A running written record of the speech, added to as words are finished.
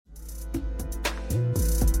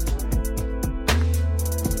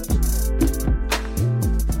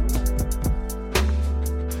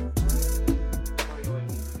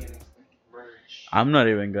I'm not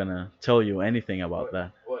even gonna tell you anything about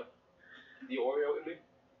that, What? The Oreo in me?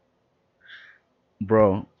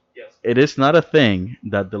 bro. Yes. It is not a thing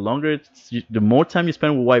that the longer the more time you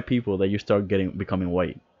spend with white people, that you start becoming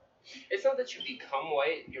white. It's not that you become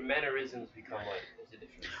white, your mannerisms become white. There's a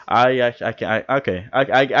difference. I can okay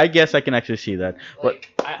I guess I can actually see that, but Like,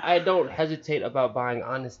 I don't hesitate about buying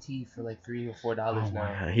Honest Tea for like $3 or $4 oh my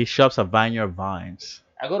now. God, he shops at Vineyard Vines.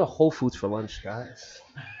 I go to Whole Foods for lunch, guys.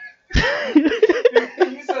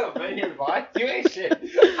 You said a Vineyard Vine? You ain't shit.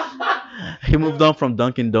 He moved on from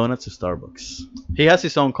Dunkin' Donuts to Starbucks. He has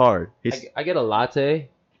his own card. I get a latte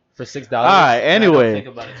for $6. Alright, and I don't anyway. think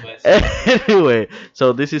about it twice. Anyway,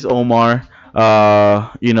 so this is Omar,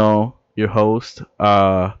 your host,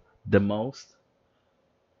 the most.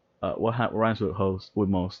 What rhymes with host with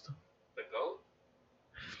most? The goat?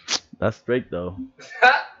 That's Drake though.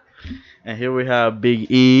 And here we have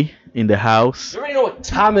Big E in the house. You already know what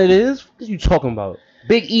time it is. What are you talking about?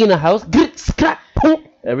 Big E in the house.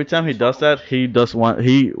 Every time he does that, he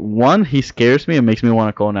scares me and makes me want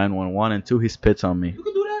to call 911, and two, he spits on me. You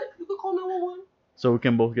can do that. You can call 911. So we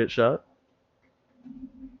can both get shot.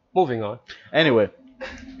 Moving on. Anyway,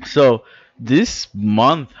 so this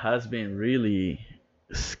month has been really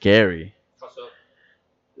scary. What's up?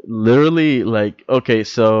 Literally, like, okay,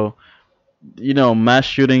 so mass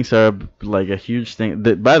shootings are like a huge thing.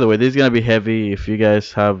 By the way, this is gonna be heavy if you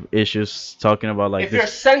guys have issues talking about like If this. you're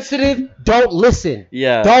sensitive, don't listen.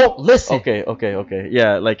 Yeah. Don't listen. Okay.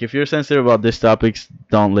 Yeah, like if you're sensitive about these topics,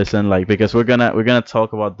 don't listen. Like because we're gonna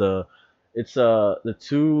talk about the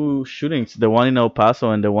two shootings, the one in El Paso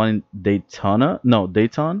and the one in Daytona. No,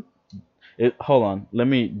 Dayton. Hold on, let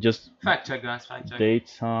me just Fact check, guys. Fact check.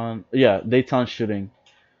 Dayton. Yeah, Dayton shooting.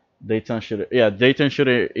 Dayton shooter. Yeah, Dayton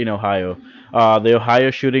shooter in Ohio. The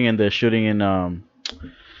Ohio shooting and the shooting in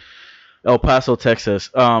El Paso,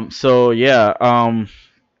 Texas. So yeah,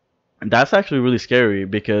 that's actually really scary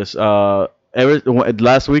because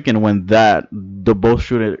last weekend when the both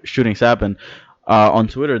shootings happened, on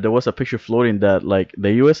Twitter there was a picture floating that like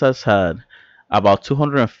the U.S. has had about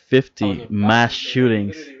 250 mass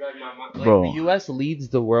shootings. Bro. The U.S. leads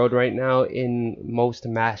the world right now in most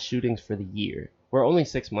mass shootings for the year. We're only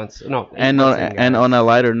 6 months. No. And on a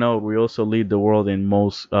lighter note, we also lead the world in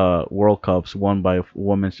most World Cups won by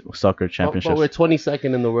women's soccer championships. But we're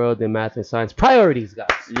 22nd in the world in math and science. Priorities, guys.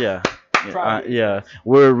 Yeah.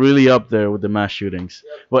 We're really up there with the mass shootings.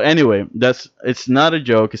 Yep. But anyway, it's not a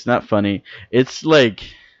joke. It's not funny. It's like,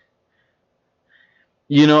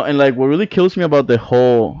 and like what really kills me about the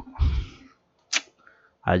whole.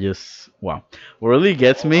 What really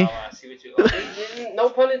gets me. No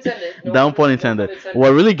pun intended. No pun intended.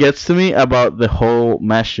 What really gets to me about the whole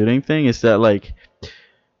mass shooting thing is that like,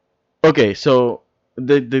 okay, so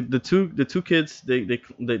the two kids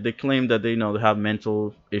they claim that they they have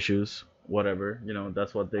mental issues, whatever,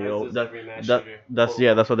 that's what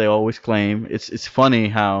that's what they always claim. It's funny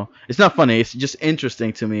how it's not funny. It's just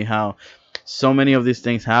interesting to me how so many of these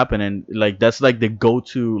things happen, and like that's like the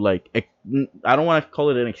go-to, like I don't want to call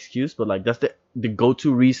it an excuse, but like that's the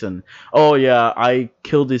go-to reason. Oh yeah, I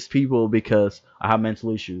killed these people because I have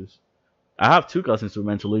mental issues. I have two cousins with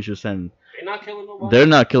mental issues, and they're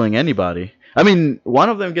not killing anybody. I mean, one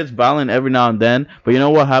of them gets violent every now and then, but you know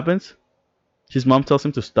what happens? His mom tells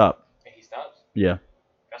him to stop. And he stops? Yeah.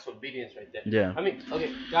 That's obedience right there. Yeah. I mean,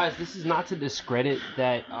 okay, guys, this is not to discredit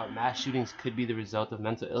that mass shootings could be the result of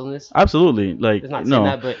mental illness. Absolutely. Like, it's not no. saying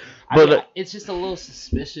that, but I mean, it's just a little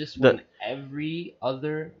suspicious when every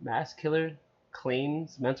other mass killer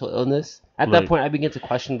claims mental illness. At that point, I begin to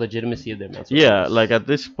question the legitimacy of their mental illness. Yeah, like at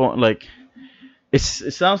this point, like it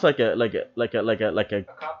sounds like a cop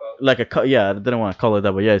out. Yeah, I didn't want to call it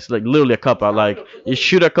that, but yeah, it's like literally a cop out. Like you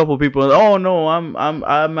shoot a couple people, and oh no,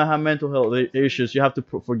 I have mental health issues. You have to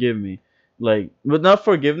forgive me, like, but not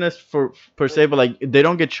forgiveness per se, but like they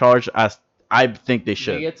don't get charged as I think they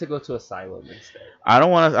should. They get to go to asylum instead.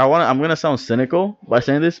 I'm gonna sound cynical by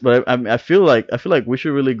saying this, but I feel like we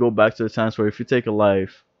should really go back to the times where if you take a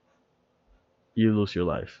life, you lose your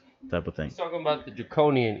life. Type of thing. He's talking about the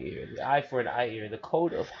draconian ear, the eye for an eye ear, the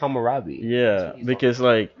code of Hammurabi. Yeah, because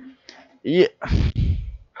like, yeah. I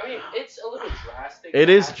mean, it's a little drastic. It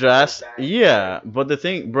is drastic. Yeah, but the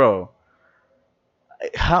thing, bro.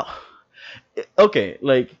 Okay,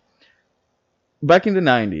 like back in the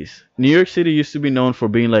 90s, New York City used to be known for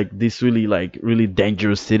being like this really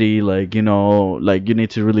dangerous city. Like like you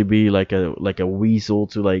need to really be like a weasel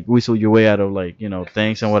to like weasel your way out of like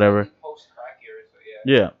things and whatever.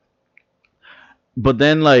 Yeah. But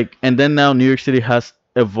then now New York City has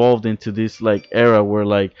evolved into this like era where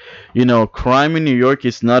like crime in New York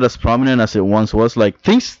is not as prominent as it once was. Like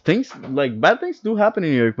things like bad things do happen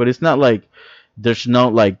in New York, but it's not like there's no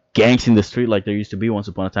like gangs in the street like there used to be once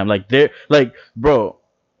upon a time. Like there, like bro,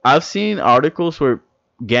 I've seen articles where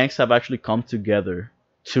gangs have actually come together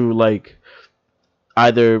to like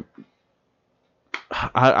either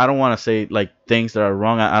I don't want to say like things that are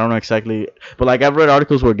wrong. I don't know exactly, but like I've read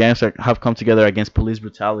articles where gangs have come together against police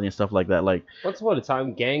brutality and stuff like that. Like, Once upon a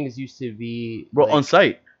time, gangs used to be bro, on like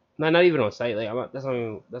site. not even on site. Like that's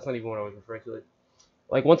not even what I was referring to.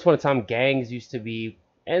 Like once upon a time, gangs used to be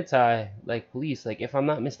anti like police. Like if I'm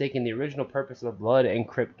not mistaken, the original purpose of the Blood and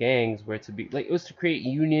Crip gangs were to be like it was to create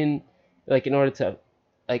union, like in order to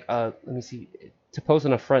like let me see, to pose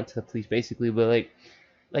an affront to the police basically. But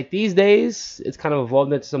like these days, it's kind of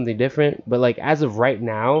evolved into something different. But like as of right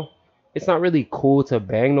now, it's not really cool to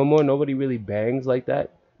bang no more. Nobody really bangs like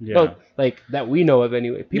that. Yeah. No, like that we know of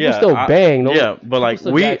anyway. People Yeah, still bang. No, yeah, but like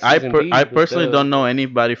still jack C's and B's, I but personally still. don't know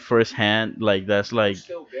anybody firsthand like that's like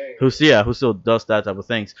Still bang. who still does that type of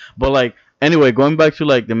things. But like anyway, going back to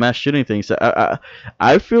like the mass shooting things,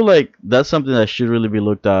 I feel like that's something that should really be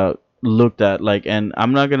looked at like, and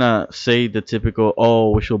I'm not gonna say the typical oh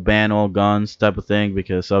we should ban all guns type of thing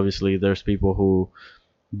because obviously there's people who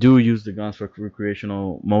do use the guns for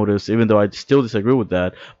recreational motives, even though I still disagree with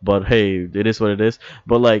that. But hey, it is what it is.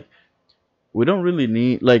 But like we don't really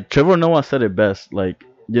need like Trevor Noah said it best. Like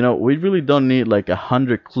we really don't need like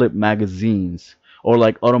 100 clip magazines or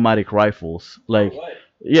like automatic rifles. Like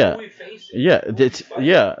yeah, yeah, it's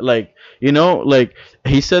yeah. Like like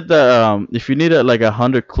he said that if you need like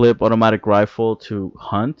 100 clip automatic rifle to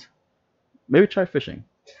hunt, maybe try fishing.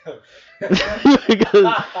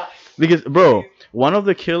 because because bro, one of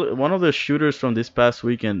the shooters from this past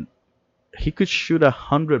weekend, he could shoot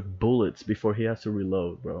 100 bullets before he has to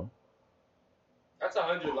reload, bro. That's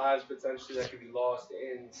 100 lives potentially that could be lost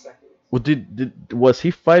in seconds. Well, was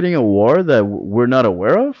he fighting a war that we're not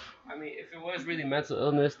aware of? I mean, if it was really mental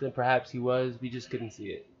illness, then perhaps he was. We just couldn't see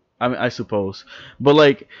it. I mean, I suppose, but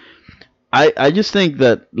like, I just think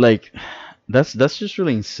that like, that's just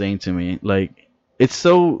really insane to me. Like, it's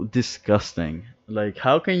so disgusting. Like,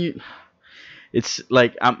 how can you? It's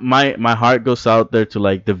like my heart goes out there to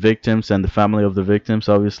like the victims and the family of the victims.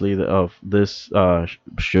 Obviously, of this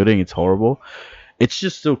shooting, it's horrible. It's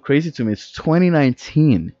just so crazy to me. It's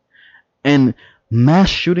 2019 and mass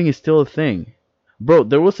shooting is still a thing, bro.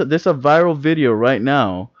 There's a viral video right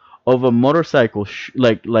now of a motorcycle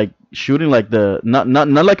like shooting like the not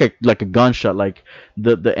like a gunshot, like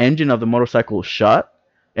the engine of the motorcycle shot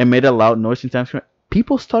and made a loud noise in Times Square.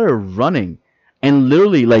 People started running and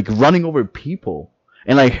literally like running over people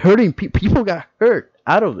and like hurting people got hurt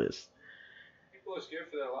out of this. People are scared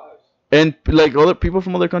for their lives. And like other people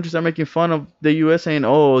from other countries are making fun of the U.S. saying,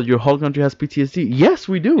 "Oh, your whole country has PTSD." Yes,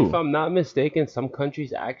 we do. If I'm not mistaken, some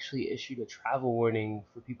countries actually issued a travel warning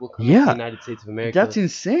for people coming to Yeah, the United States of America. that's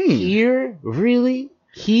insane. Here, really?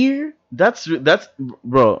 Here? That's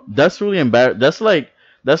bro. That's really embarrassing.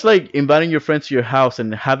 That's like inviting your friends to your house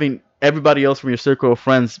and having everybody else from your circle of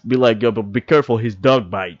friends be like, "Yo, but be careful, his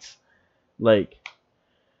dog bites." Like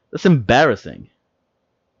that's embarrassing.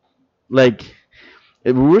 Like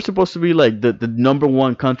we were supposed to be like the number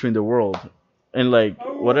one country in the world, and like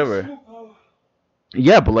whatever.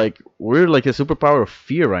 Yeah, but like we're like a superpower of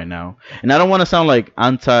fear right now, and I don't want to sound like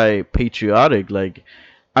anti-patriotic. Like,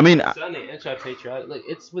 I mean, It's not anti-patriotic. Like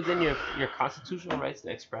it's within your constitutional rights to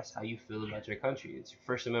express how you feel about your country. It's your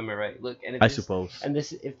First Amendment right. Look, and I suppose. and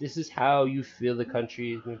this if this is how you feel the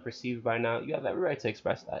country is being perceived by now, you have every right to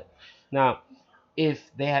express that. Now,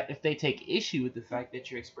 if they take issue with the fact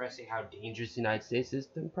that you're expressing how dangerous the United States is,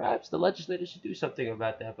 then perhaps the legislators should do something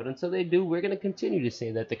about that. But until they do, we're going to continue to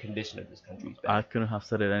say that the condition of this country is bad. I couldn't have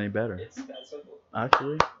said it any better. It's that simple.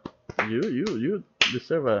 Actually, you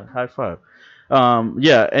deserve a high five.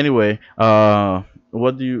 Yeah. Anyway,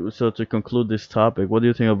 what do you? So to conclude this topic, what do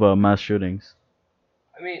you think about mass shootings?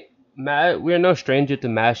 I mean, we're no stranger to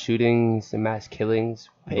mass shootings and mass killings.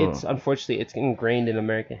 It's unfortunately it's ingrained in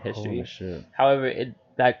American history. Holy shit. However,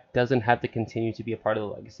 that doesn't have to continue to be a part of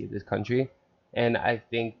the legacy of this country. And I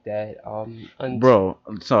think that Bro,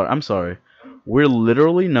 I'm sorry. We're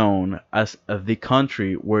literally known as the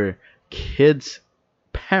country where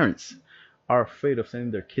parents are afraid of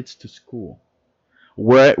sending their kids to school.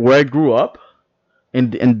 Where I grew up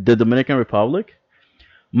in the Dominican Republic,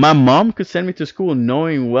 my mom could send me to school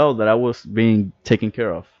knowing well that I was being taken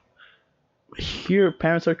care of. Here,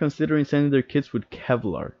 parents are considering sending their kids with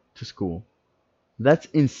Kevlar to school. That's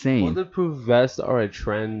insane. bulletproof vests are a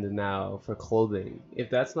trend now for clothing. If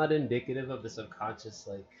that's not indicative of the subconscious,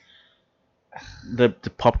 like the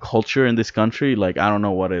pop culture in this country, like I don't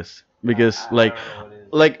know what is because I don't know what it is.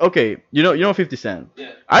 like okay, you know 50 Cent.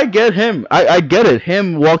 Yeah. I get him. I get it.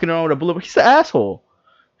 Him walking around with a bullet. He's an asshole.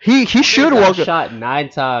 He should Got walk. shot 9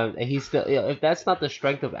 times, and he's still. If that's not the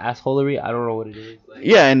strength of assholery, I don't know what it is.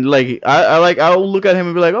 Yeah, and like I'll look at him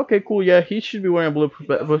and be like, okay, cool, yeah, he should be wearing a bulletproof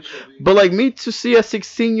vest. But like me to see a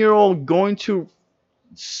 16-year-old going to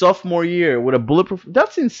sophomore year with a bulletproof,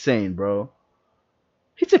 that's insane, bro.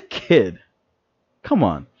 He's a kid. Come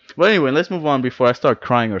on. But anyway, let's move on before I start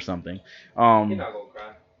crying or something. You're not gonna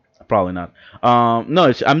cry. Probably not.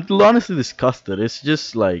 No, I'm honestly disgusted. It's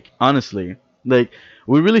just like honestly, like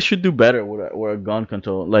we really should do better with our gun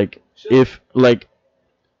control. Like if like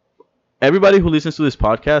everybody who listens to this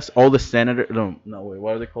podcast, all the senators, no, wait,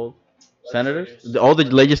 what are they called? Senators, all the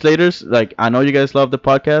legislators. Like I know you guys love the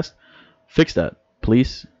podcast. Fix that,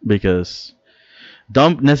 please, because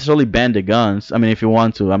don't necessarily ban the guns. I mean, if you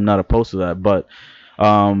want to, I'm not opposed to that, but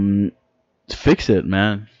um, fix it,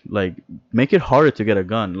 man. Like make it harder to get a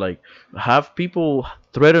gun. Like have people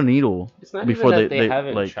thread a needle It's not before even that they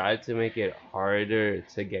haven't like. tried to make it harder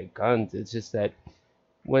to get guns. It's just that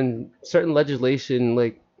when certain legislation,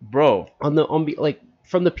 like Bro, like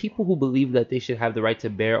from the people who believe that they should have the right to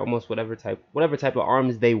bear almost whatever type of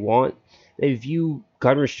arms they want, they view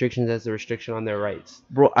gun restrictions as a restriction on their rights.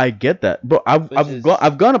 bro, I get that. Bro, Which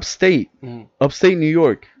I've gone upstate, Mhm. upstate New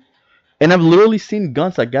York, and I've literally seen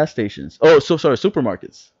guns at gas stations. Oh, so sorry,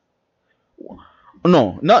 supermarkets.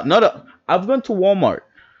 No, I've gone to Walmart.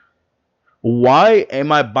 Why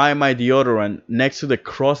am I buying my deodorant next to the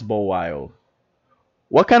crossbow aisle?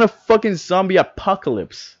 What kind of fucking zombie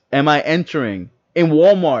apocalypse am I entering in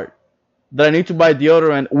Walmart that I need to buy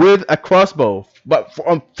deodorant with a crossbow, but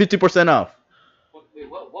for 50% off? Wait,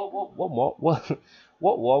 what Walmart?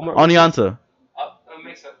 Onianta.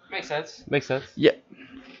 Makes sense. Makes sense. Makes sense. Yeah,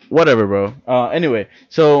 whatever, bro. Anyway,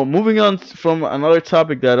 so moving on from another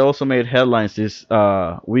topic that also made headlines this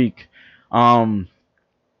week.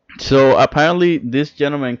 So apparently this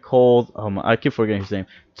gentleman called I keep forgetting his name.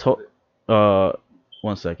 Uh,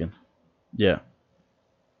 1 second. Yeah.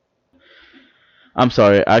 I'm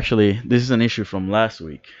sorry. Actually, this is an issue from last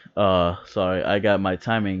week. Sorry, I got my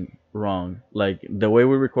timing wrong. Like the way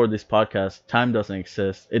we record this podcast, time doesn't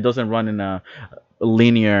exist. It doesn't run in a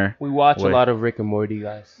linear. We watch way. a lot of Rick and Morty,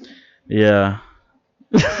 guys. Yeah.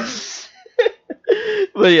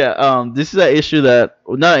 But yeah, this is an issue that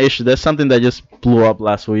not an issue. That's something that just blew up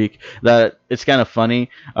last week. That it's kind of funny.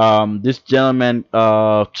 This gentleman,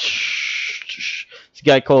 this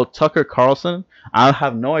guy called Tucker Carlson. I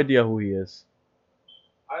have no idea who he is.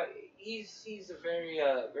 He's a very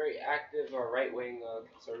active right wing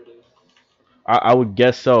conservative. I would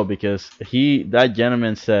guess so because that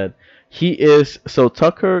gentleman said he is so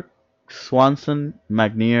Tucker Swanson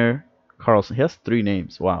McNear Carlson. He has 3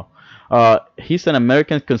 names. Wow. He's an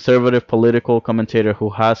American conservative political commentator who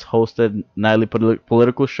has hosted nightly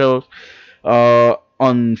political shows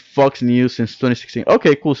on Fox News since 2016.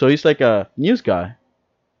 Okay, cool. So he's like a news guy.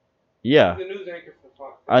 Yeah. He's a news anchor for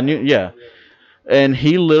Fox. Yeah. And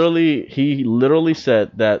he literally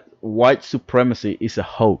said that white supremacy is a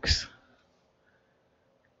hoax.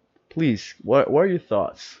 Please, what are your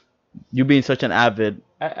thoughts? You being such an avid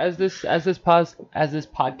As this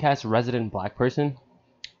podcast resident black person,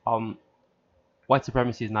 white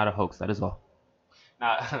supremacy is not a hoax. That is all.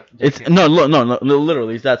 Nah, it's no,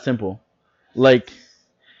 literally it's that simple. Like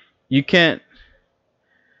you can't.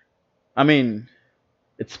 I mean,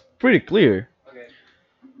 it's pretty clear. Okay.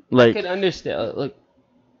 Like I can understand. Look,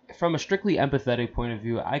 from a strictly empathetic point of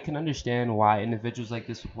view, I can understand why individuals like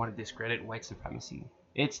this would want to discredit white supremacy.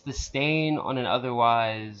 It's the stain on an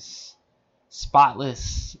otherwise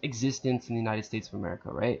spotless existence in the United States of America,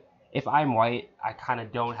 right? If I'm white, I kind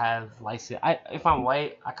of don't have license. If I'm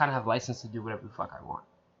white, I kind of have license to do whatever the fuck I want,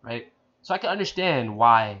 right? So I can understand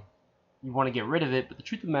why you want to get rid of it, but the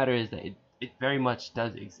truth of the matter is that it very much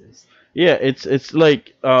does exist. yeah, it's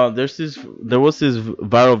like there was this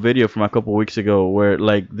viral video from a couple weeks ago where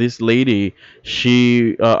like this lady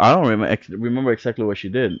she I don't remember exactly what she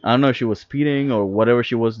did. I don't know if she was speeding or whatever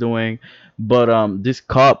she was doing, but this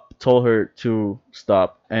cop told her to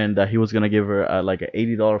stop and that he was gonna give her like a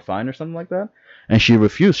 $80 fine or something like that, and she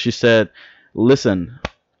refused. She said, "Listen,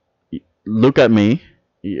 look at me.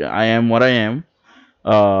 I am what I am.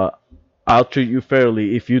 Uh, I'll treat you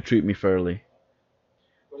fairly if you treat me fairly."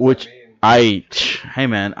 Which hey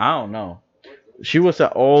man, I don't know. She was an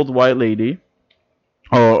old white lady,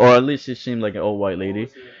 or at least she seemed like an old white lady.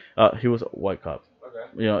 He was a white cop.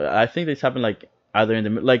 Okay. I think this happened like either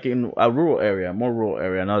like in a rural area, more rural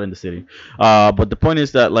area, not in the city. But the point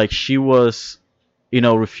is that like she was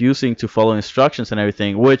refusing to follow instructions and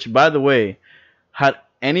everything. Which, by the way, had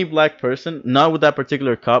any black person, not with that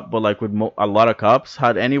particular cop, but like with a lot of cops,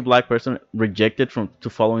 had any black person rejected from to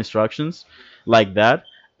follow instructions like that,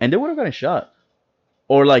 and they would have gotten shot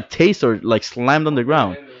or like tased or like slammed on the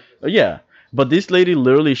ground. Yeah, but this lady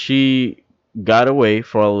literally she got away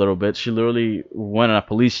for a little bit. She literally went on a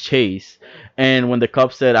police chase, and when the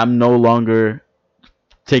cop said, "I'm no longer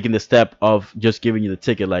taking the step of just giving you the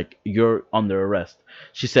ticket, like you're under arrest,"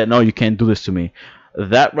 she said, "No, you can't do this to me."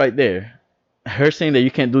 That right there, her saying that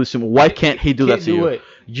you can't do this to me. Why can't he do that Can't to do you? it.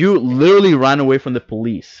 You literally ran away from the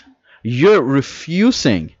police. You're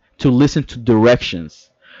refusing to listen to directions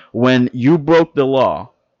when you broke the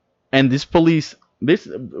law. And this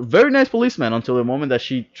very nice policeman, until the moment that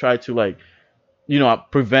she tried to like,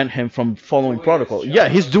 prevent him from following protocol. Yeah,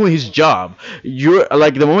 he's doing his job. You're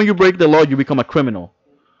like the moment you break the law, you become a criminal.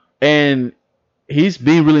 And he's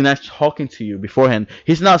being really nice talking to you beforehand.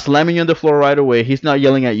 He's not slamming you on the floor right away. He's not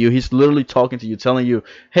yelling at you. He's literally talking to you, telling you,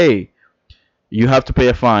 "Hey, you have to pay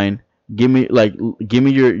a fine. Give me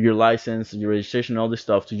your license, your registration, all this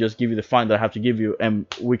stuff to just give you the fine that I have to give you, and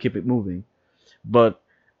we keep it moving." But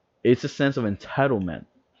it's a sense of entitlement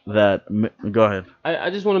that. Go ahead. I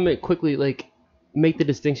just want to make the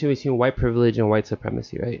distinction between white privilege and white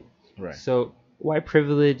supremacy, right? Right. So white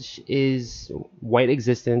privilege is white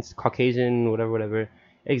existence, Caucasian, whatever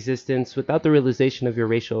existence without the realization of your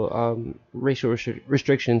racial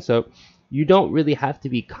restriction. So you don't really have to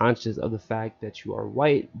be conscious of the fact that you are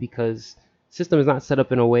white because the system is not set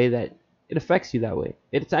up in a way that it affects you that way.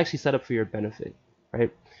 It's actually set up for your benefit,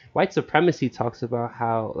 right? White supremacy talks about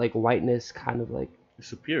how like whiteness kind of like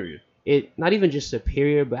Superior. it not even just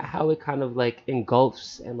superior, but how it kind of like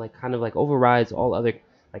engulfs and like kind of like overrides all other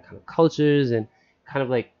like kind of cultures and kind of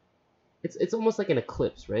like it's almost like an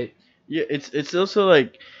eclipse, right? Yeah, it's also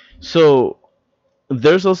like, so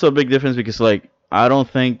there's also a big difference because like I don't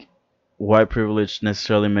think white privilege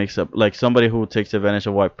necessarily makes up, like somebody who takes advantage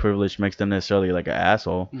of white privilege makes them necessarily like an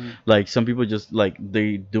asshole. Like some people just like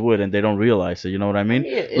they do it and they don't realize it. You know what I I mean?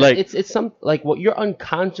 mean, Like it's some like what you're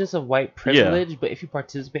unconscious of white yeah, privilege, but if you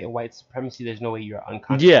participate in white supremacy, there's no way you're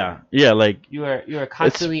unconscious. yeah. Like You're it's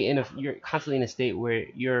constantly in a state where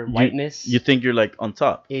your you whiteness you think you're like on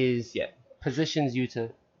top. is positions you to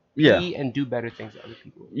Yeah, be and do better things than other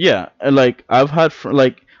people. yeah. And like I've had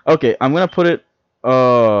like, okay,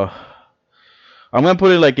 uh I'm gonna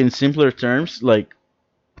put it like in simpler terms. Like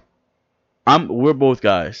we're both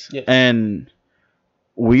guys, Yeah. and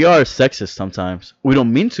we are sexist sometimes. We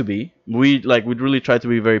don't mean to be. We really try to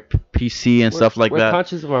be very PC and stuff like We're that.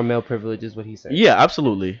 conscious of our male privilege, is what he's saying. Yeah,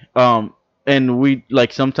 absolutely. And we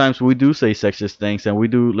like sometimes we do say sexist things, and we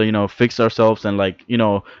do like, fix ourselves and like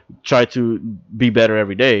try to be better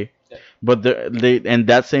every day. Yeah. But they and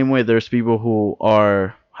that same way, there's people who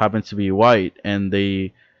are happen to be white and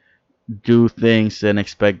they do things and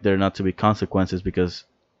expect there not to be consequences because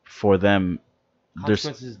for them there's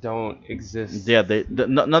Consequences don't exist. yeah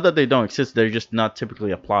not that they don't exist, they're just not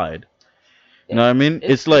typically applied. You know what I mean?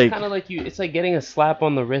 It's like kind of like it's like getting a slap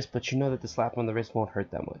on the wrist, but you know that the slap on the wrist won't hurt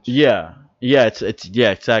that much. yeah, it's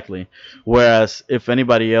yeah, exactly. Whereas if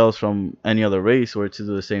anybody else from any other race were to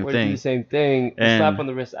do the same Or do thing, the same thing. The and slap on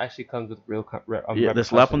the wrist actually comes with real yeah, the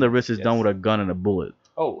slap on the wrist is repercussions. done Yes. with a gun and a bullet.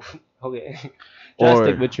 Oh, okay. Or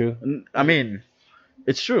Drastic but true. I mean,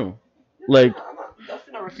 it's true. Like I'm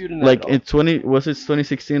definitely not refuting that like at all. in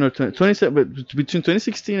 2016 or 27, but between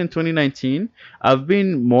 2016 and 2019, I've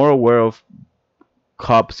been more aware of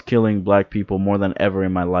cops killing black people more than ever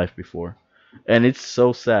in my life before, and it's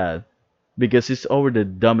so sad because it's over the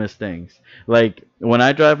dumbest things. Like when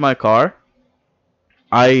I drive my car,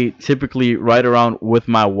 I typically ride around with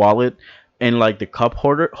my wallet and like the cup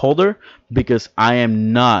holder because I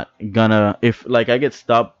am not gonna, if like I get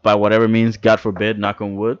stopped by whatever means, God forbid, knock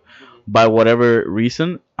on wood, by whatever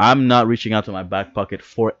reason, I'm not reaching out to my back pocket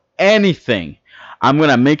for anything. I'm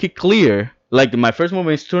gonna make it clear, like my first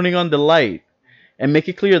moment is turning on the light and make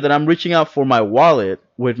it clear that I'm reaching out for my wallet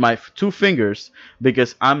with my two fingers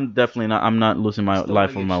because I'm not losing my Still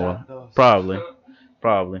life wanna on get my shot, wallet. though.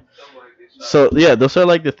 Probably. So yeah, those are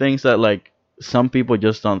like the things that like some people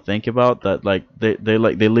just don't think about, that like they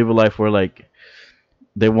live a life where like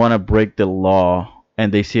they want to break the law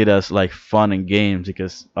and they see it as like fun and games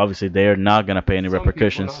because obviously they are not gonna pay any Some people,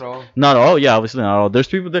 repercussions. not all. Not all, yeah, obviously not all. There's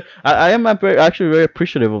people that I am actually very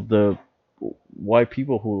appreciative of the white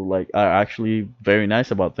people who like are actually very nice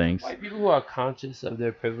about things. White people who are conscious of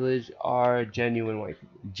their privilege are genuine white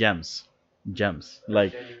people. Gems,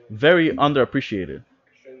 like very underappreciated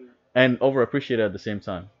and overappreciated at the same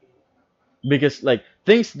time. Because like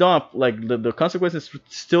things don't like the consequences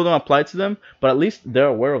still don't apply to them, but at least they're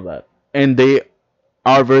aware of that, and they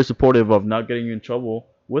are very supportive of not getting you in trouble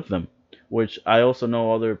with them. Which I also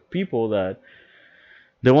know other people that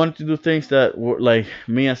they wanted to do things that were like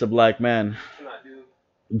me as a black man.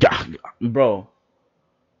 Yeah, bro.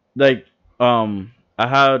 Like I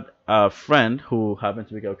had a friend who happened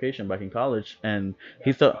to be Caucasian back in college, and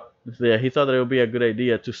he thought yeah, he thought that it would be a good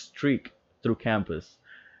idea to streak through campus,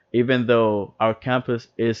 even though our campus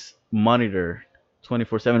is monitored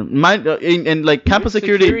 24/7. Mind and like campus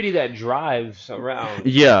security. Security that drives around.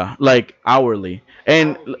 Yeah, like hourly,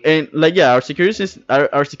 and like yeah, our security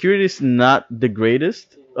is not the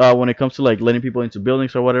greatest when it comes to like letting people into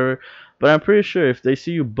buildings or whatever. But I'm pretty sure if they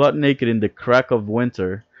see you butt naked in the crack of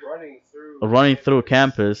winter, running through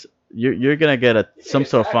campus, you're gonna get a some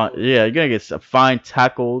sort of fine. Yeah, you're gonna get a fine,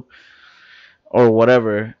 tackled or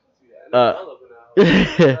whatever. Uh,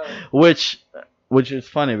 which which is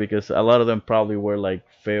funny because a lot of them probably were like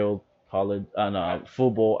failed college no,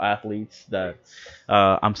 football athletes that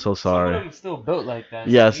I'm so Some of sorry. them still built like that.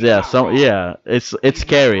 So Yes, he's yeah, not wrong. it's He's not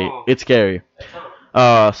scary. wrong. It's scary.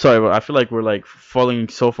 Sorry, but I feel like we're like falling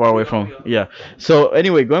so far away from yeah. So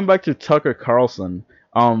anyway, going back to Tucker Carlson,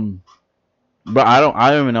 but I don't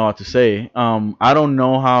even know what to say. I don't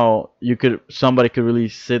know how somebody could really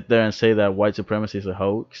sit there and say that white supremacy is a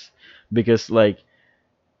hoax, because like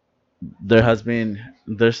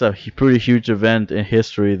there's a pretty huge event in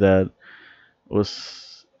history that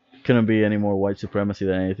was couldn't be any more white supremacy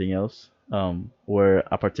than anything else. Where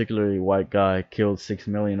a particularly white guy killed 6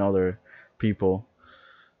 million other people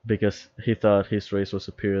because he thought his race was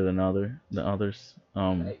superior than others.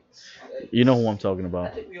 You know who I'm talking I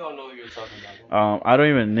about. think we all know what you're talking about. I don't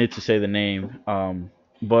even need to say the name.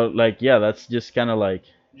 But like yeah, that's just kind of like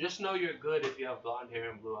Just know you're good if you have blonde hair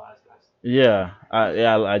and blue eyes, guys. yeah,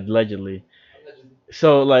 allegedly.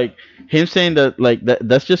 So like him saying that like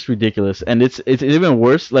that's just ridiculous, and it's even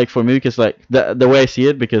worse like for me because like the way I see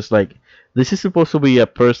it, because like this is supposed to be a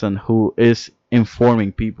person who is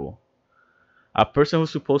informing people, a person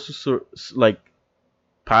who's supposed to like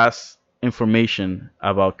pass information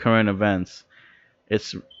about current events.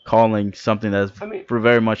 It's calling something that's I mean,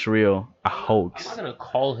 very much real a I'm not hoax, gonna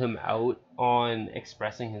call him out on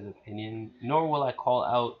expressing his opinion, nor will I call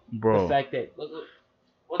out the bro. fact that look,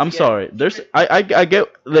 once I'm again, sorry. I get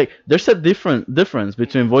like there's a difference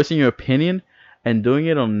between voicing your opinion and doing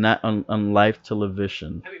it on live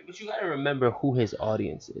television. I mean, but you gotta remember who his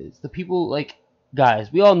audience is. The people like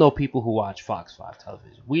guys, we all know people who watch Fox 5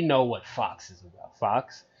 television. We know what Fox is about.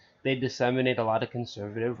 Fox, they disseminate a lot of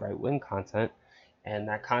conservative right wing content, and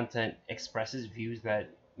that content expresses views that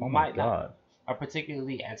Oh my might not god. are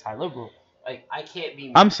particularly anti-liberal. Like I can't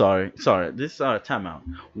be. I'm sorry. This is a timeout.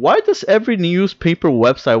 Why does every newspaper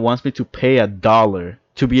website wants me to pay $1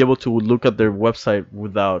 to be able to look at their website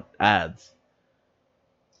without ads?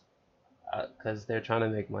 Because they're trying to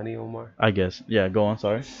make money, Omar. I guess. Yeah. Go on.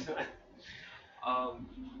 Sorry. um,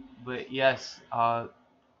 but yes,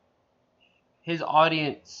 his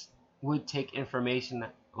audience would take information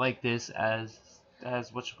like this as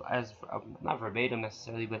not verbatim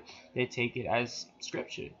necessarily, but they take it as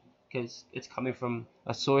scripture because it's coming from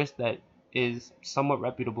a source that is somewhat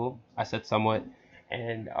reputable. I said somewhat,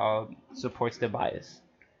 and supports their bias.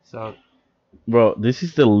 So Bro, this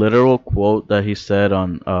is the literal quote that he said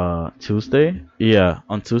on Tuesday. Yeah,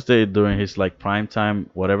 on Tuesday during his like prime time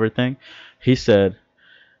whatever thing, he said,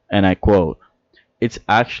 and I quote, "It's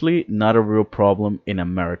actually not a real problem in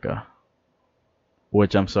America."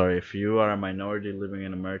 Which I'm sorry, if you are a minority living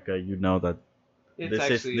in America, you know that it's this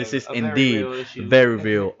actually is a very indeed real issue. very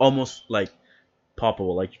real, almost like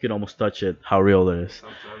palpable. Like you can almost touch it. How real it is.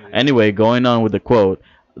 Sometimes, Anyway, going on with the quote,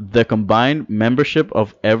 the combined membership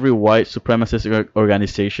of every white supremacist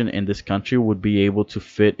organization in this country would be able to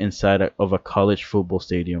fit inside of a college football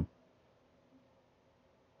stadium.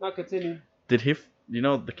 not continue. Did he? You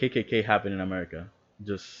know the KKK happened in America.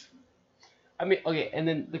 Just I mean, okay, and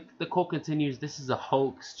then the quote continues, this is a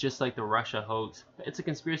hoax, just like the Russia hoax. It's a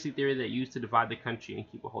conspiracy theory that used to divide the country and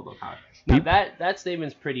keep a hold on power. Now, Peop that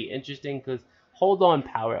statement's pretty interesting because hold on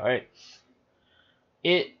power, all right?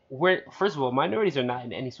 We're, first of all, minorities are not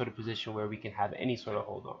in any sort of position where we can have any sort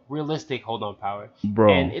of realistic hold on power. And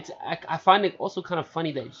bro. I find it also kind of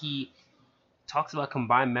funny that he talks about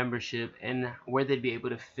combined membership and where they'd be able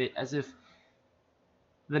to fit as if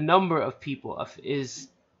the number of people is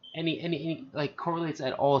any like correlates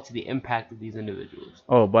at all to the impact of these individuals.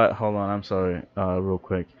 Oh, but hold on. I'm sorry. Real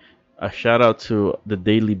quick. A shout out to the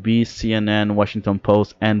Daily Beast, CNN, Washington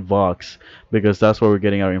Post, and Vox because that's where we're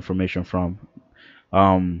getting our information from.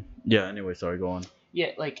 Yeah. Anyway, sorry. Go on.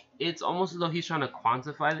 Yeah, like it's almost as though he's trying to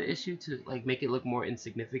quantify the issue to like make it look more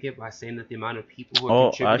insignificant by saying that the amount of people who are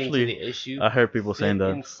Oh, contributing to actually, the issue I heard people saying fit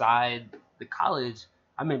that. inside the college.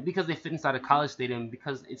 I mean, because they fit inside a college stadium,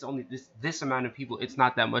 because it's only this amount of people, it's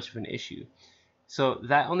not that much of an issue. So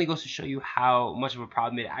that only goes to show you how much of a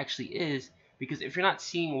problem it actually is. Because if you're not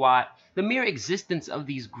seeing why the mere existence of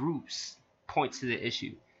these groups points to the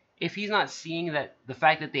issue. If he's not seeing that the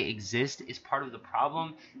fact that they exist is part of the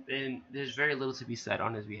problem, then there's very little to be said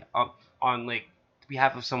on his behalf, on like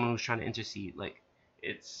behalf of someone who's trying to intercede. Like,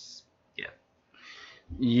 it's yeah.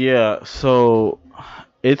 Yeah, so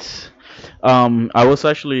it's I was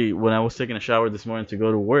actually when I was taking a shower this morning to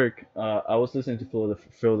go to work, I was listening to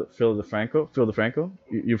Phil DeFranco.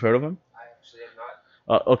 You've heard of him? I actually have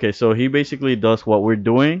not. Okay, so he basically does what we're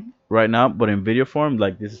doing right now, but in video form.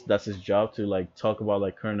 Like that's his job to like talk about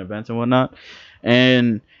like current events and whatnot.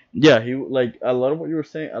 And yeah, he like a lot of what you were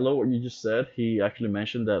saying. A lot of what you just said. He actually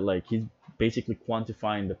mentioned that like he's basically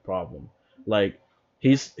quantifying the problem. Like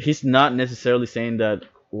he's not necessarily saying that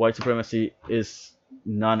white supremacy is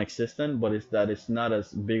non-existent, but it's that it's not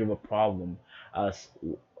as big of a problem as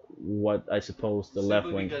what I suppose the left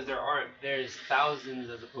Simply wing. because there's thousands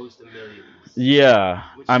as opposed to millions. Yeah,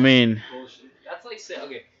 Which I is mean, bullshit. That's like saying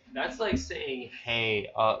okay. That's like saying hey,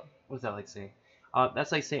 what's that like saying?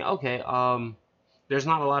 That's like saying okay, there's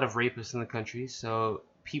not a lot of rapists in the country, so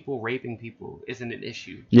people raping people isn't an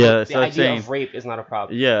issue. yeah, But it's the like idea saying, of rape is not a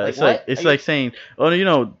problem. yeah, Like it's like what? it's Are you- like saying,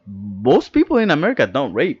 oh, most people in America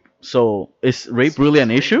don't rape, so is rape really an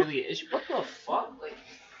rape issue? really an issue? What the fuck? Like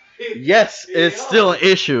Yes, it's still an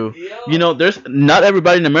issue. yo, There's not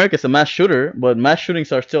everybody in America is a mass shooter, but mass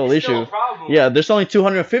shootings are still an it's still issue. a problem. Yeah, there's only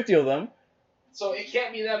 250 of them. So it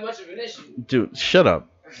can't be that much of an issue. Dude, shut up.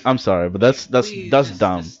 I'm sorry, but that's Please,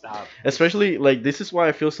 dumb. just stop. Especially like this is why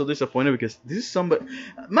I feel so disappointed because this is somebody.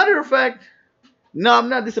 Matter of fact, no, I'm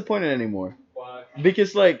not disappointed anymore Why?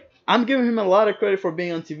 because like I'm giving him a lot of credit for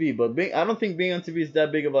being on TV, but I don't think being on TV is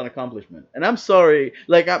that big of an accomplishment. And I'm sorry,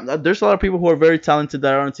 like there's a lot of people who are very talented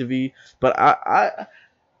that are on TV, but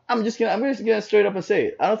I'm just gonna straight up and say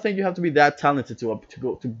it. I don't think you have to be that talented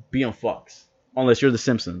to be on Fox unless you're The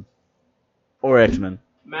Simpsons or X-Men.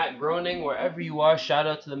 Matt Groening, wherever you are, shout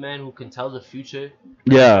out to the man who can tell the future. Shout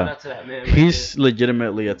Yeah, out to that man. Right he's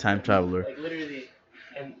legitimately a time traveler. there. Like literally,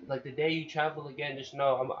 and like the day you travel again, just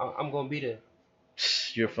know I'm gonna be there.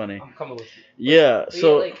 You're funny. I'm coming with you. Yeah, But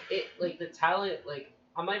so yeah, like the talent, like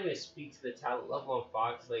I'm not even gonna speak to the talent level on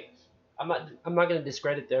Fox. Like I'm not gonna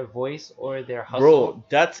discredit their voice or their hustle. bro,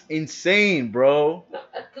 that's insane, bro. No,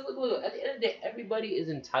 because look, at the end of the day, everybody is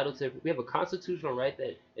entitled to. We have a constitutional right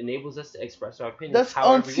that enables us to express our opinions. That's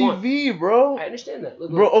on however we want. TV, bro. I understand that.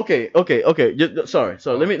 Look, Bro, okay. Sorry.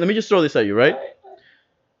 Let me just throw this at you, right? Alright.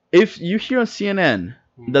 If you hear on CNN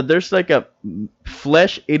that there's like a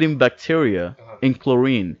flesh-eating bacteria Uh-huh. in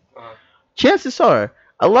chlorine, Uh-huh. chances are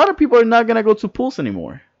a lot of people are not gonna go to pools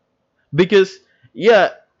anymore because yeah,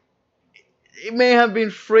 it may have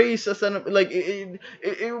been phrased as an like it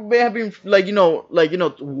may have been like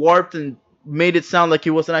warped and made it sound like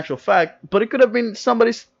it was an actual fact, but it could have been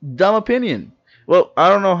somebody's dumb opinion. Well, I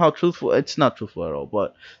don't know how truthful. It's not truthful at all,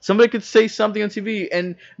 but somebody could say something on TV,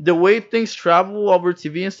 and the way things travel over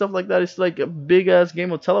TV and stuff like that is like a big ass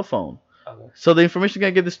game of telephone. Okay. So the information is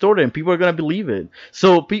gonna get distorted, and people are gonna believe it.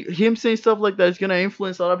 So him saying stuff like that is gonna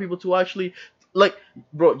influence a lot of people to actually, like,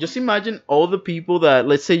 bro. Just imagine all the people that,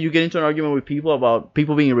 let's say, you get into an argument with people about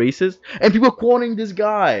people being racist, and people quoting this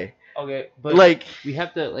guy. Okay, but Like, we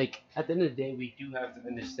have to like at the end of the day, we do have to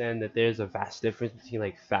understand that there's a vast difference between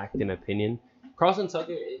like fact and opinion. Carlson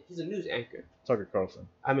Tucker, he's a news anchor. Tucker Carlson.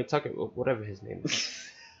 I mean Tucker, whatever his name is.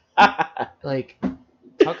 Like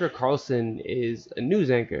Tucker Carlson is a news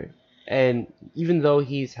anchor, and even though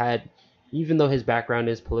his background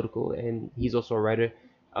is political and he's also a writer,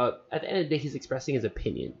 at the end of the day, he's expressing his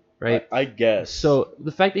opinion, right? I guess. So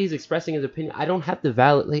the fact that he's expressing his opinion, I don't have to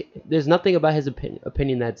validate. There's nothing about his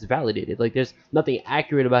opinion that's validated. Like there's nothing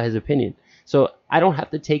accurate about his opinion. So I don't have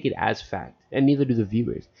to take it as fact, and neither do the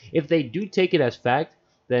viewers. If they do take it as fact,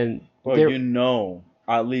 then Bro,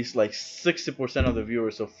 at least like 60% of the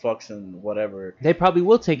viewers of Fox and whatever. they probably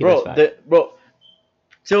will take it as fact. Bro,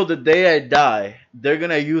 till the day I die, they're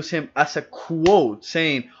gonna use him as a quote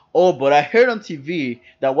saying, "Oh, but I heard on TV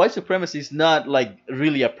that white supremacy is not like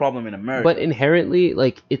really a problem in America." But inherently,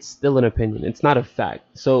 like it's still an opinion. It's not a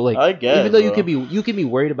fact. So like, I guess, even though bro. you could be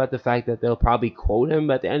worried about the fact that they'll probably quote him,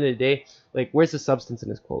 but at the end of the day, like where's the substance in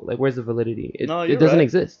his quote? Like where's the validity? It doesn't right.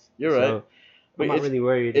 exist. You're So, right. But I'm not really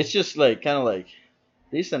worried. It's just like kind of like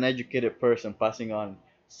this is an educated person passing on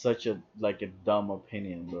such a like a dumb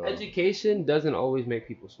opinion, bro. Education doesn't always make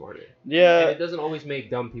people smarter, and Yeah, it doesn't always make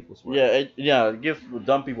dumb people smarter. yeah, it gives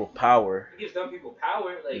dumb people power. It gives dumb people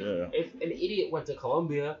power. Like Yeah. if an idiot went to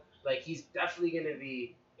Columbia, like he's definitely gonna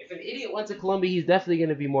be. If an idiot went to Columbia, he's definitely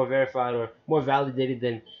gonna be more verified or more validated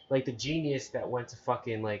than like the genius that went to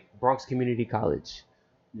fucking like Bronx Community College.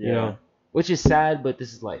 Yeah. You know, which is sad, but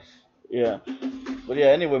this is life. Yeah. But yeah,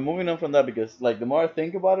 anyway, moving on from that because like the more I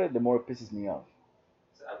think about it, the more it pisses me off.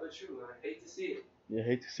 Sad but true. I hate to see it. You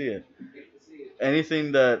hate to see it. Hate to see it.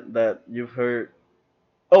 Anything that you've heard.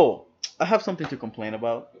 Oh, I have something to complain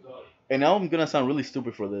about. And now I'm gonna sound really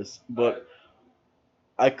stupid for this, but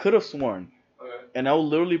I could have sworn, and I will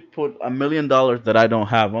literally put $1 million that I don't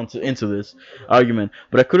have into this argument,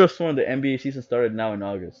 but I could have sworn the NBA season started now in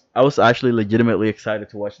August. I was actually legitimately excited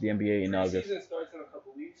to watch the NBA in August. Season starts in a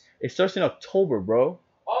couple weeks. It starts in October, bro.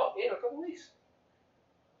 Oh, in a couple weeks.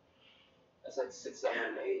 That's like 6, 7,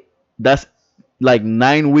 8. That's like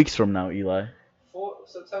 9 weeks from now, Eli.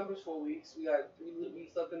 September's 4 weeks. We got 3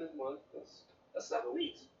 weeks left in this month. That's 7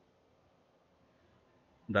 weeks.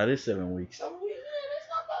 That is 7 weeks. 7 weeks.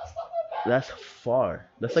 That's not bad. That's far.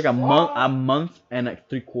 That's It's like far. a month and like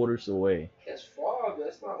 3/4 away. It's far, but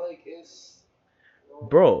it's not like it's.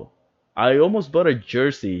 Bro, I almost bought a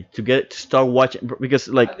jersey to start watching because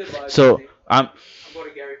I like did buy a so jersey. I'm I'm going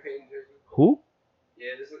to Gary Payton jersey. who? Yeah,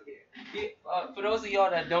 this is. For those of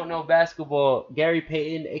y'all that don't know basketball, Gary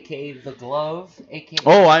Payton, aka the Glove, aka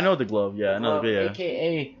Oh, I know the glove. Yeah, I know. Glove, Yeah.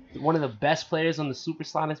 aka one of the best players on the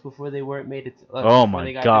Supersonics before they weren't made it. Oh before my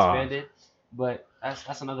they got God. disbanded. But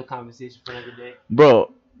that's another conversation for another day.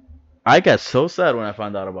 Bro, I got so sad when I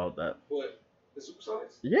found out about that. What, the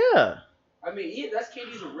Supersonics? Yeah. I mean, yeah, that's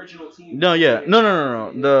KD's original team. No, yeah.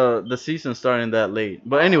 No. The season starting that late.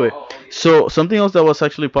 But anyway, yeah. so something else that was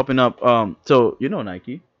actually popping up. So you know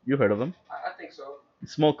Nike. You heard of them? I think so.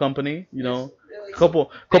 Small company. You know, They're like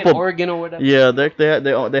couple. Oregon or whatever. Yeah,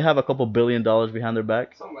 they have a couple $1 billion behind their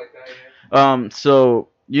back. Something like that. Yeah. So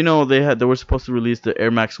you know they were supposed to release the Air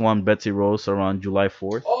Max 1 Betsy Rose around July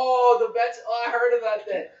 4th. Oh, the bets. Oh, I heard about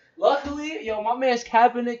that. Luckily, yo, my man's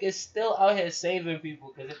Kaepernick is still out here saving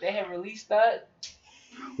people. Because if they had released that.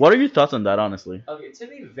 What are your thoughts on that, honestly? Okay, to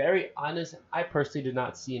be very honest, I personally did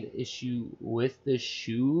not see an issue with the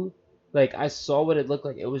shoe. Like, I saw what it looked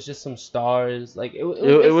like. It was just some stars. Like it was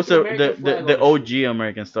the OG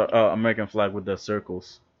American flag with the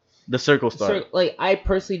circles, the circle star. So, like, I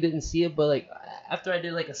personally didn't see it, but like after I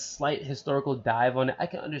did like a slight historical dive on it, I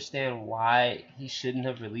can understand why he shouldn't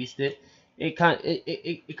have released it. It kind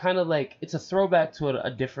of like it's a throwback to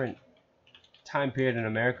a different time period in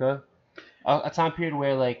America, a time period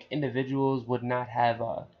where like individuals would not have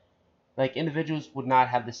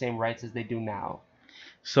the same rights as they do now.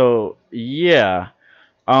 So yeah,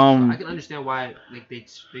 I can understand why like they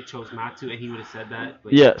chose not to, and he would have said that.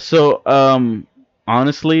 But yeah. So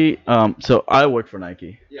honestly, so I work for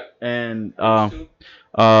Nike. Yeah. And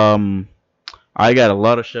I got a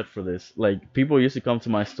lot of shit for this. Like people used to come to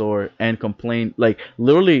my store and complain, like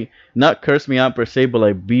literally not curse me out per se, but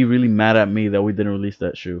like be really mad at me that we didn't release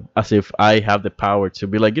that shoe. As if I have the power to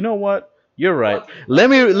be like, you know what? You're right. Let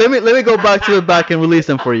me go back to the back and release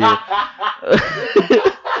them for you.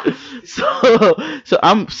 So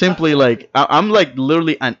I'm simply like I'm like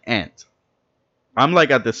literally an ant. I'm like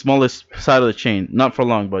at the smallest side of the chain. Not for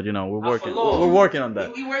long, but you know we're working on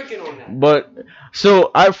that. We working on that. But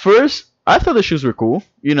so at first I thought the shoes were cool,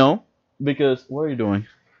 you know, because what are you doing?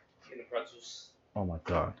 Oh my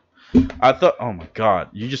god. Oh my god,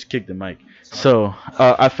 you just kicked the mic. So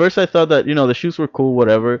at first I thought that the shoes were cool,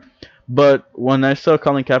 whatever. But when I saw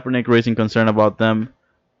Colin Kaepernick raising concern about them,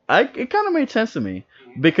 it kind of made sense to me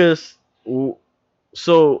because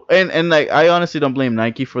and like I honestly don't blame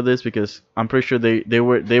Nike for this because I'm pretty sure they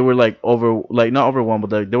were like not overwhelmed,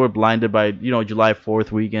 but they were blinded by July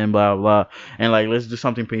 4th weekend, blah blah, and like let's do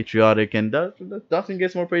something patriotic, and that nothing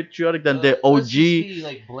gets more patriotic than the OG. Let's just be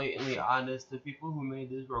like blatantly honest. The people who made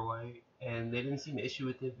this were white, and they didn't see an issue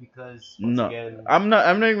with it because again, I'm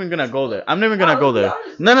not even gonna go there. I'm not even gonna go there.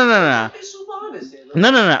 No.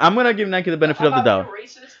 I'm gonna give Nike the benefit of the doubt.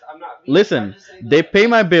 Listen, they pay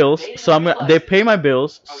my bills, so I'm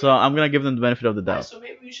gonna give them the benefit of the doubt. So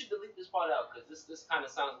maybe you should delete this part out because this kind of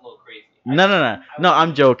sounds a little crazy. No,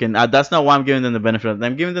 I'm joking. That's not why I'm giving them the benefit of.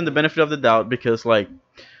 I'm giving them the benefit of the doubt because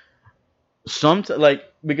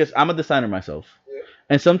because I'm a designer myself,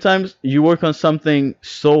 and sometimes you work on something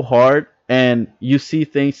so hard and you see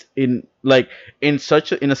things in a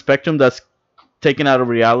spectrum that's taken out of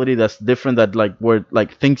reality that's different, that like where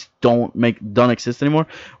like things don't exist anymore,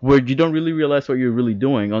 where you don't really realize what you're really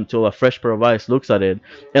doing until a fresh pair of eyes looks at it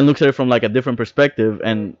and looks at it from like a different perspective.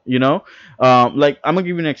 And like I'm gonna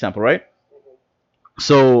give you an example, right?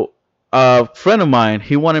 So a friend of mine,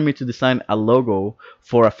 he wanted me to design a logo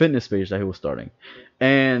for a fitness page that he was starting,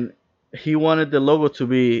 and he wanted the logo to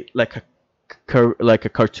be like like a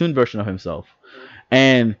cartoon version of himself.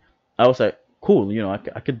 And I was like, cool,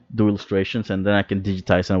 I could do illustrations and then I can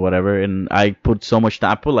digitize and whatever. And I put so much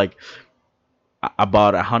time, I put like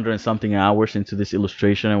about 100 and something hours into this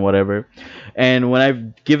illustration and whatever. And when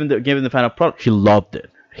I've given the final product, he loved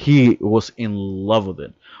it. He was in love with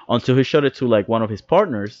it until he showed it to like one of his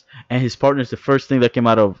partners, and his partners, the first thing that came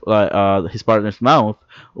out of his partner's mouth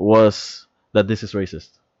was that this is racist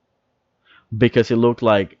because it looked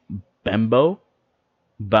like Bembo,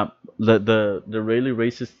 the really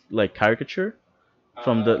racist like caricature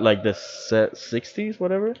from the like the 60s,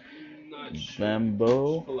 whatever. Not sure.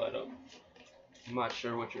 Bembo. Pull that up. I'm not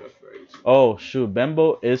sure what you're referring to. Oh shoot,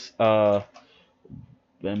 Bembo is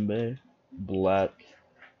Bembe black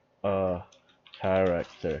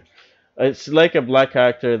character. It's like a black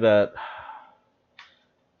character that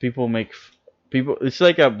people make people. It's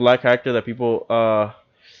like a black character that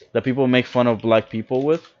people make fun of black people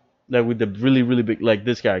with. Like with the really really big, like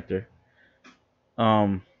this character.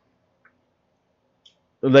 Um,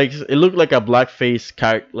 like it looked like a blackface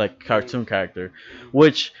like cartoon character,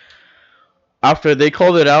 which after they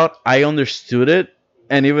called it out, I understood it.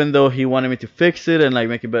 And even though he wanted me to fix it and like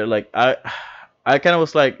make it better, like I kind of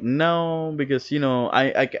was like no, because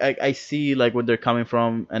I see like where they're coming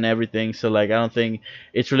from and everything. So like I don't think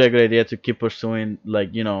it's really a good idea to keep pursuing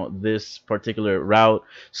like this particular route.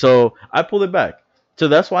 So I pulled it back. So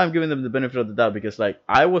that's why I'm giving them the benefit of the doubt, because like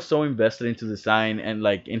I was so invested into design and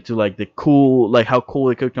like into like the cool, like how cool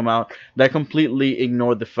it could come out, that I completely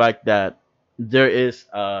ignored the fact that there is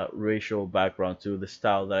a racial background to the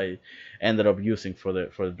style that I ended up using for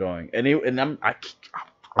the drawing. And I'm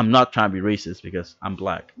not trying to be racist because I'm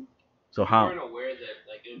black. So You weren't aware that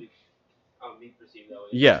like it would be perceived that way.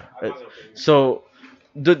 Yeah. I'm not gonna blame you. So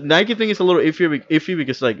the Nike thing is a little iffy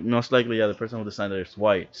because like most likely, yeah, the person who designed it is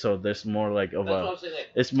white, so there's more like of That's what a I'm saying. Like,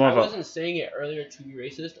 it's more I of a wasn't saying it earlier to be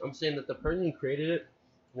racist. I'm saying that the person who created it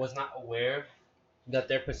was not aware that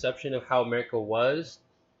their perception of how America was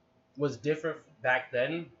different back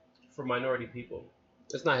then for minority people.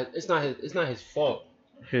 It's not his fault.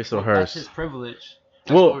 his or That's hers. his privilege.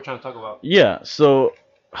 That's Well, what we're trying to talk about. yeah. So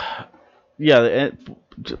yeah,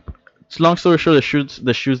 it's long story short,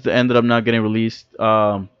 the shoes that ended up not getting released,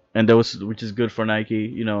 and that was, which is good for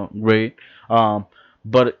Nike, great. Um,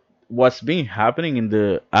 but what's been happening in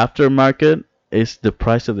the aftermarket is the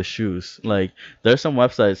price of the shoes. Like there's some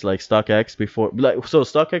websites like StockX before, like so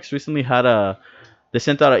StockX recently had they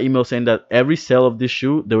sent out an email saying that every sale of this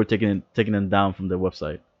shoe they were taking them down from their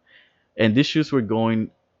website, and these shoes were going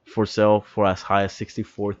for sale for as high as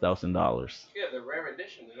 $64,000. Yeah, the rare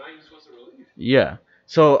edition. They're not even supposed to release. Yeah.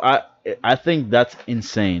 So I think that's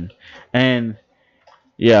insane. And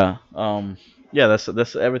yeah, yeah,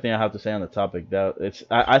 that's everything I have to say on the topic. That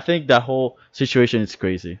I think that whole situation is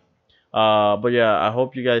crazy. But yeah, I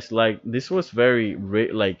hope you guys like this. Was very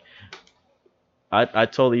like I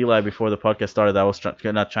told Eli before the podcast started that I was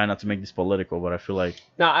trying not to make this political, but I feel like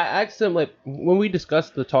Now I asked him like when we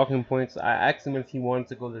discussed the talking points. I asked him if he wanted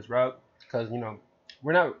to go this route because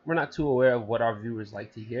we're not too aware of what our viewers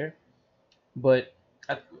like to hear, but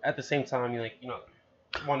at the same time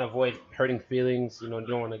want to avoid hurting feelings.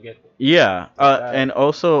 Don't want to get yeah. that. And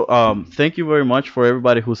also thank you very much for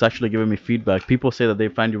everybody who's actually giving me feedback. People say that they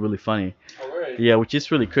find you really funny. Yeah, which is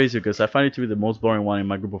really crazy because I find it to be the most boring one in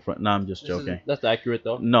my group of friends. No, I'm just joking. That's accurate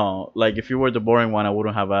though. No, like if you were the boring one, I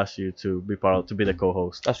wouldn't have asked you to be the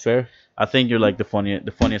co-host. That's fair. I think you're like the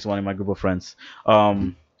funniest one in my group of friends.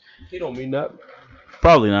 He don't mean that.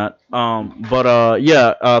 Probably not. But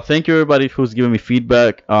yeah. Thank you everybody who's giving me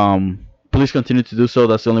feedback. Please continue to do so.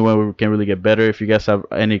 That's the only way we can really get better. If you guys have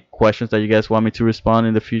any questions that you guys want me to respond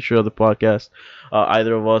in the future of the podcast,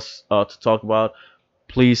 either of us to talk about,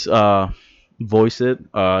 please voice it.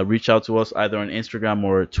 Reach out to us either on Instagram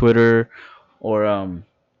or Twitter, or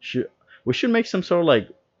we should make some sort of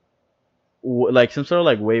like some sort of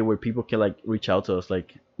like way where people can like reach out to us,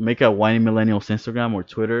 like make a whiny millennials Instagram or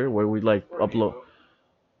Twitter where we like upload.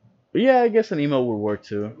 Yeah, I guess an email would work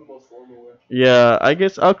too. Yeah, I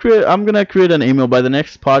guess I'm gonna create an email by the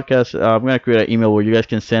next podcast. I'm gonna create an email where you guys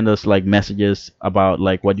can send us like messages about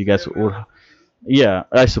like what you guys would. Yeah,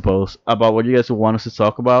 I suppose about what you guys would want us to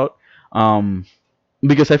talk about.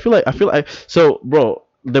 Because I feel like so, bro.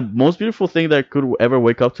 the most beautiful thing that I could ever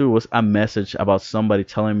wake up to was a message about somebody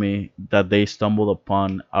telling me that they stumbled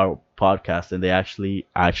upon our podcast and they actually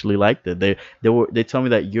liked it. They tell me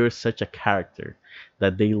that you're such a character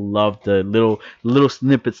that they love the little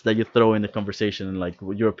snippets that you throw in the conversation and like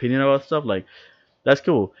your opinion about stuff. Like that's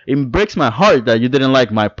cool. It breaks my heart that you didn't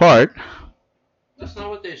like my part. That's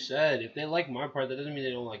not what they said. If they like my part, that doesn't mean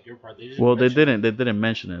they don't like your part. They just Well, they mentioned didn't. it. They didn't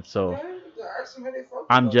mention it, so Okay, ask them how they felt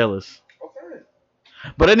I'm about it. jealous. Okay.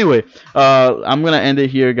 But anyway, I'm gonna end it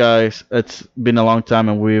here, guys. It's been a long time,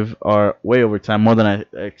 and we've are way over time, more than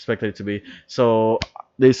I expected it to be. So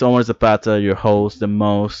this is Omar Zapata, your host, the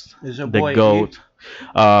most, It's your the boy E. goat,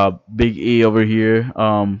 Big E over here.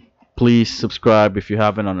 Please subscribe if you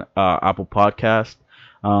haven't on Apple Podcast.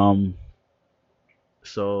 Um,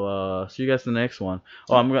 see you guys in the next one.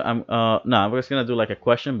 Oh, I'm just gonna do like a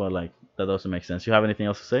question, but like that doesn't make sense. You have anything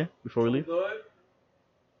else to say before we leave? Good.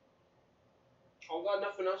 I don't got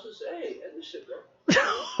nothing else to say. End this shit,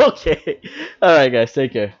 bro. Okay. All right, guys.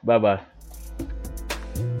 Take care. Bye bye.